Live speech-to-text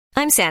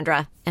I'm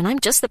Sandra, and I'm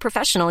just the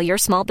professional your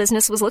small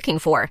business was looking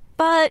for.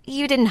 But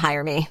you didn't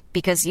hire me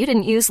because you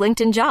didn't use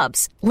LinkedIn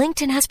Jobs.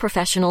 LinkedIn has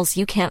professionals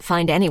you can't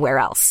find anywhere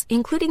else,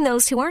 including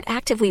those who aren't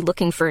actively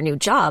looking for a new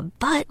job,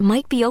 but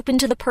might be open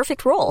to the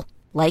perfect role,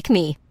 like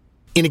me.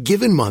 In a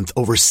given month,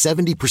 over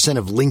 70%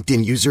 of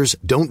LinkedIn users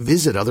don't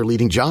visit other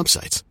leading job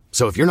sites.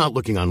 So if you're not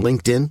looking on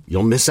LinkedIn,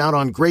 you'll miss out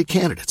on great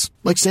candidates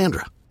like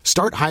Sandra.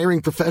 Start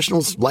hiring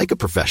professionals like a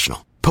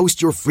professional.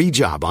 Post your free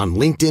job on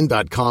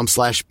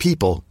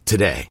linkedin.com/people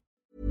today.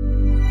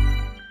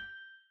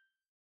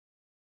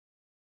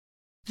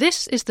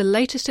 This is the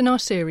latest in our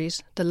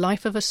series, The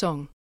Life of a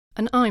Song,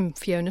 and I'm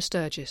Fiona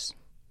Sturgis.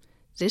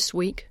 This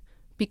week,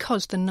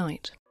 Because the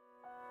Night.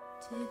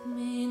 Take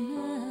me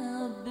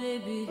now,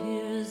 baby,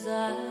 here as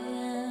I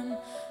am.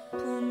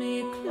 Pull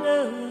me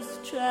close,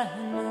 try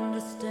and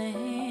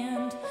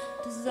understand.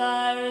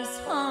 Desire is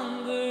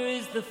hunger,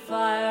 is the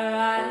fire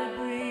I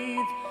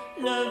breathe.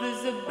 Love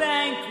is a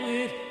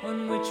banquet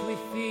on which we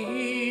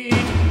feed.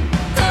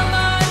 Come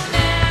on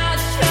now,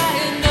 try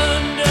and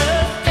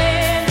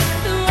understand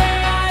the way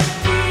I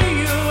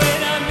feel when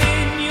I'm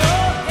in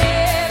your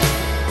head.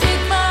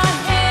 Take my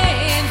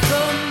hand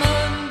from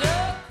under.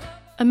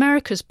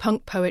 America's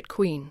punk poet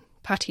queen,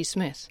 Patti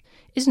Smith,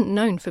 isn't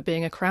known for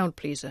being a crowd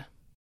pleaser.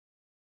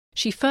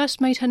 She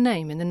first made her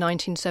name in the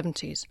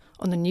 1970s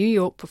on the New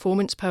York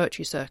performance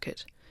poetry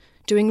circuit,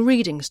 doing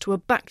readings to a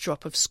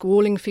backdrop of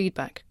squalling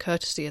feedback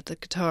courtesy of the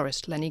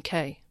guitarist Lenny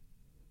Kaye.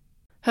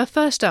 Her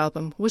first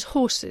album was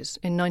Horses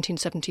in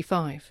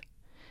 1975.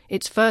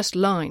 Its first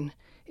line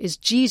is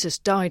 "Jesus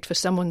died for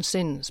someone's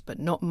sins, but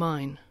not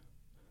mine."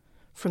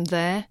 From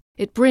there,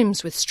 it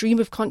brims with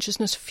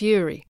stream-of-consciousness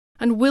fury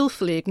and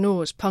willfully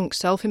ignores punk's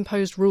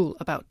self-imposed rule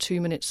about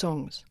 2-minute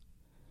songs.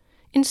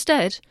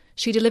 Instead,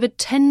 she delivered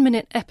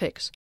 10-minute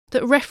epics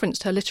that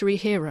referenced her literary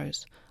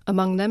heroes,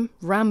 among them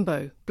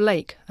Rambo,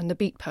 Blake and the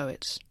Beat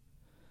Poets.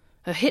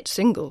 Her hit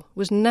single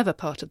was never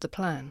part of the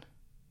plan.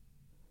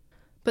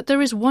 But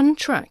there is one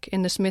track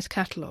in the Smith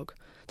catalogue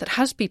that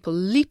has people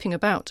leaping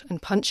about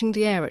and punching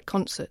the air at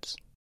concerts.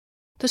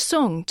 The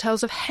song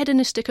tells of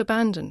hedonistic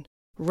abandon,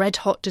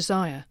 red-hot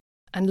desire,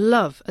 and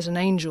love as an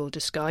angel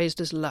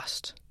disguised as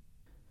lust.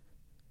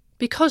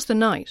 Because the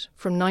Night,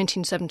 from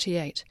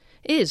 1978,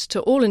 is, to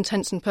all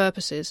intents and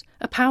purposes,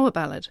 a power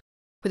ballad,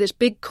 with its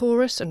big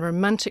chorus and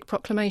romantic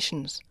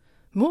proclamations,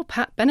 more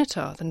Pat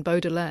Benatar than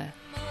Baudelaire.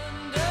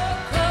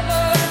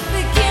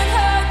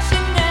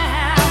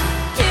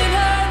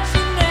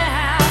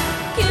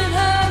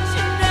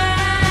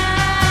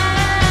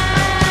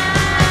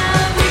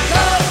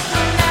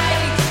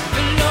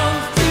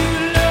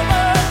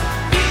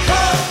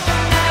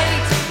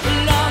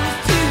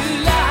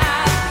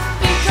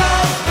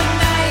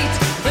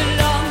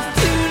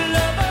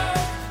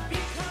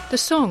 The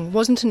song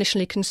wasn't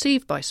initially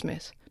conceived by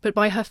Smith, but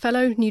by her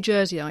fellow New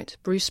Jerseyite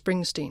Bruce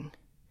Springsteen.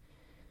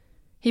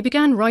 He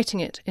began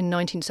writing it in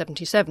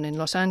 1977 in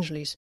Los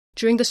Angeles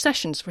during the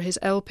sessions for his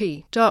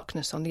LP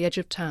Darkness on the Edge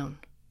of Town.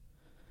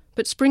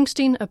 But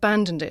Springsteen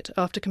abandoned it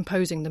after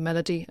composing the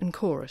melody and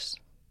chorus.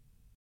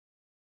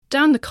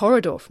 Down the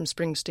corridor from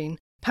Springsteen,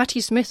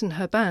 Patti Smith and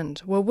her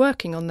band were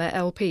working on their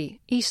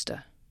LP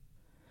Easter.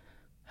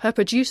 Her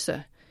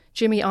producer,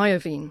 Jimmy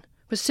Iovine,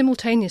 was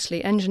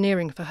simultaneously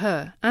engineering for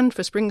her and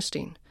for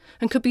Springsteen,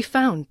 and could be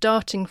found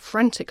darting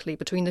frantically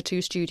between the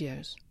two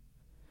studios.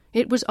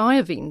 It was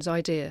Iovine's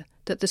idea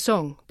that the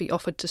song be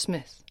offered to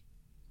Smith.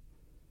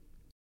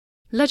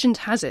 Legend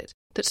has it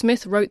that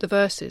Smith wrote the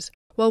verses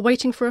while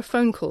waiting for a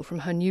phone call from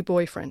her new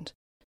boyfriend,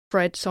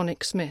 Fred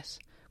Sonic Smith,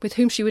 with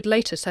whom she would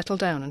later settle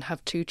down and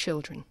have 2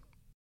 children.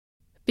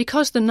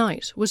 Because the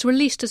Night was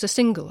released as a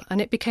single, and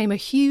it became a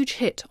huge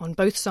hit on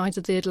both sides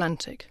of the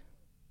Atlantic.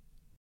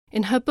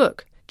 In her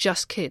book,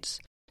 Just Kids,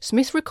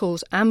 Smith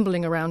recalls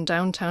ambling around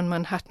downtown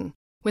Manhattan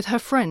with her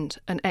friend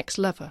and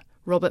ex-lover,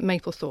 Robert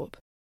Mapplethorpe,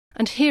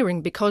 and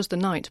hearing Because the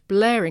Night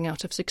blaring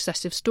out of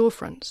successive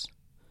storefronts.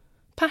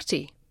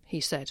 "Patti," he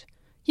said,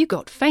 "you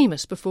got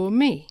famous before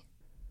me."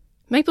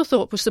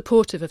 Mapplethorpe was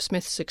supportive of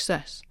Smith's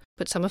success,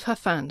 but some of her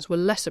fans were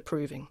less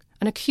approving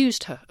and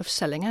accused her of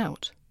selling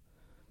out.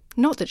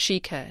 Not that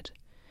she cared.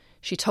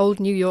 She told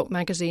New York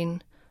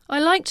Magazine, "I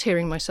liked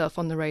hearing myself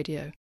on the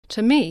radio.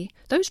 To me,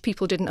 those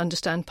people didn't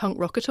understand punk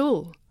rock at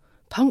all.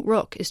 Punk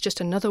rock is just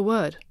another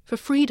word for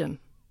freedom."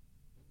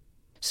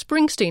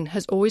 Springsteen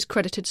has always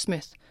credited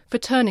Smith for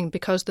turning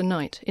Because the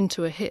Night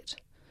into a hit,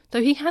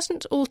 though he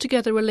hasn't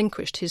altogether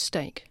relinquished his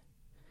stake.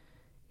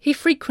 He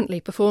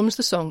frequently performs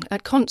the song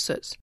at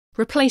concerts,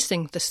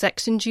 replacing the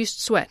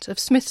sex-induced sweat of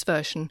Smith's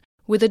version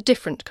with a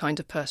different kind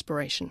of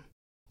perspiration,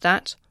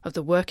 that of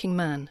the working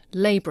man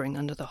labouring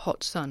under the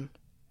hot sun.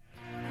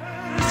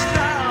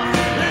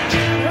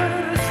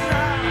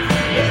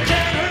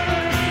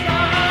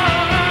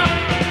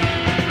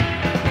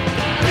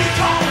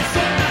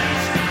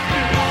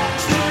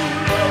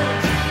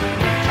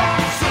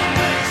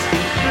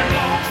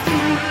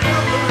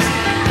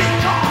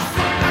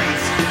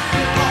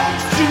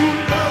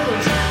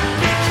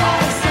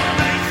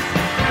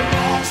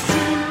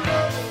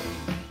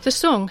 The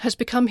song has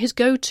become his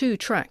go-to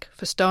track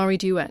for starry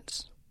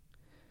duets.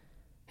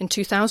 In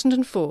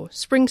 2004,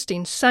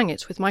 Springsteen sang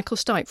it with Michael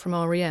Stipe from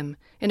R.E.M.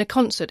 in a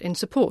concert in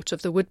support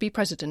of the would-be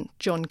president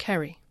John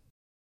Kerry.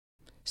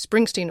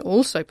 Springsteen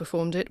also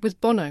performed it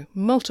with Bono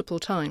multiple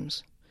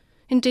times.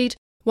 Indeed,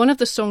 one of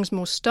the song's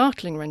more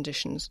startling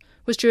renditions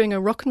was during a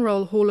Rock and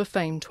Roll Hall of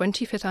Fame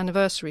 25th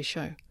anniversary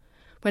show,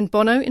 when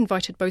Bono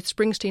invited both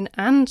Springsteen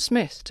and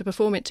Smith to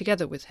perform it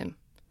together with him.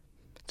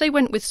 They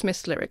went with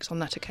Smith's lyrics on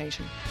that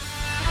occasion.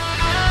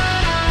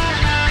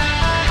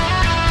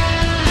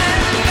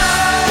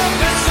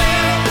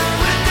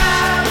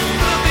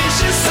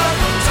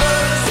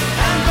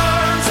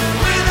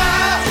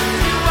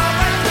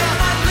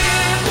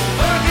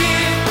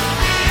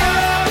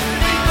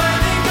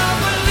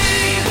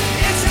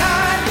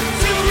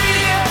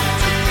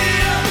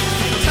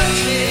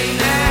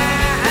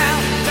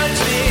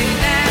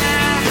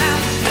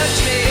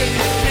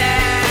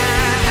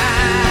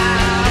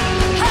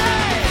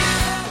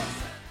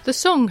 The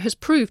song has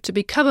proved to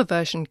be cover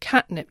version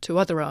catnip to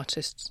other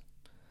artists.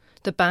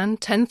 The band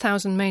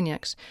 10,000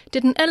 Maniacs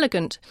did an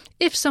elegant,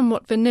 if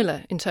somewhat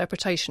vanilla,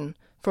 interpretation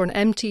for an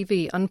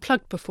MTV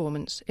Unplugged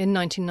performance in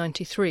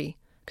 1993,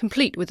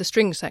 complete with a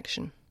string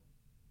section.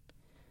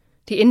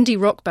 The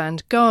indie rock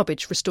band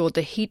Garbage restored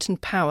the heat and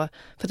power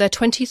for their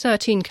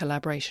 2013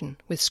 collaboration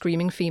with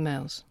Screaming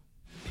Females.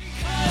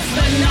 Because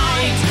the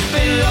night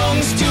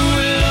belongs to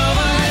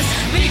lovers,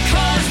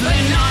 because the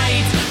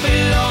night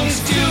belongs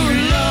to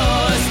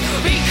lovers,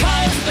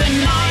 because the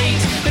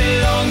night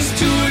belongs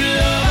to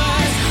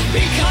lovers,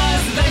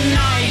 because the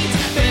night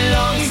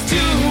belongs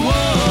to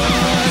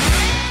us.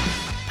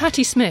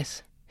 Patti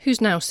Smith, who's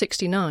now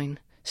 69,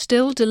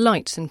 still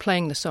delights in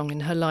playing the song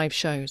in her live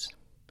shows.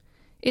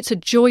 It's a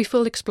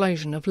joyful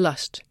explosion of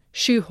lust,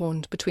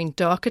 shoehorned between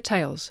darker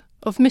tales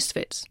of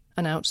misfits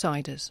and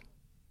outsiders.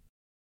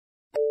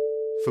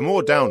 For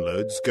more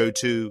downloads, go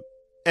to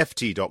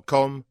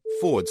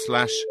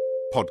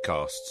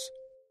ft.com/podcasts.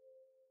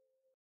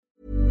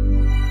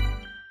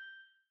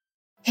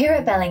 Here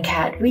at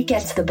Bellingcat, we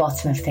get to the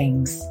bottom of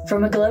things.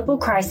 From a global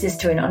crisis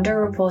to an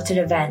underreported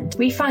event,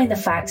 we find the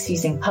facts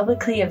using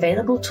publicly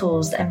available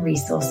tools and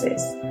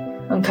resources,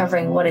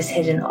 uncovering what is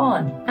hidden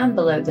on and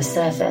below the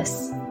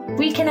surface.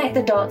 We connect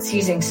the dots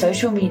using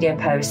social media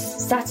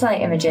posts,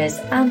 satellite images,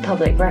 and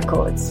public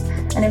records,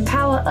 and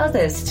empower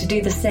others to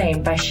do the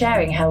same by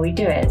sharing how we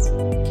do it.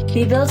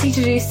 The ability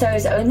to do so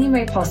is only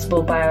made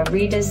possible by our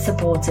readers,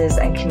 supporters,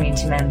 and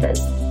community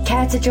members.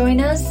 Care to join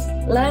us?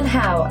 Learn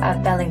how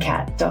at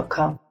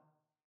bellingcat.com.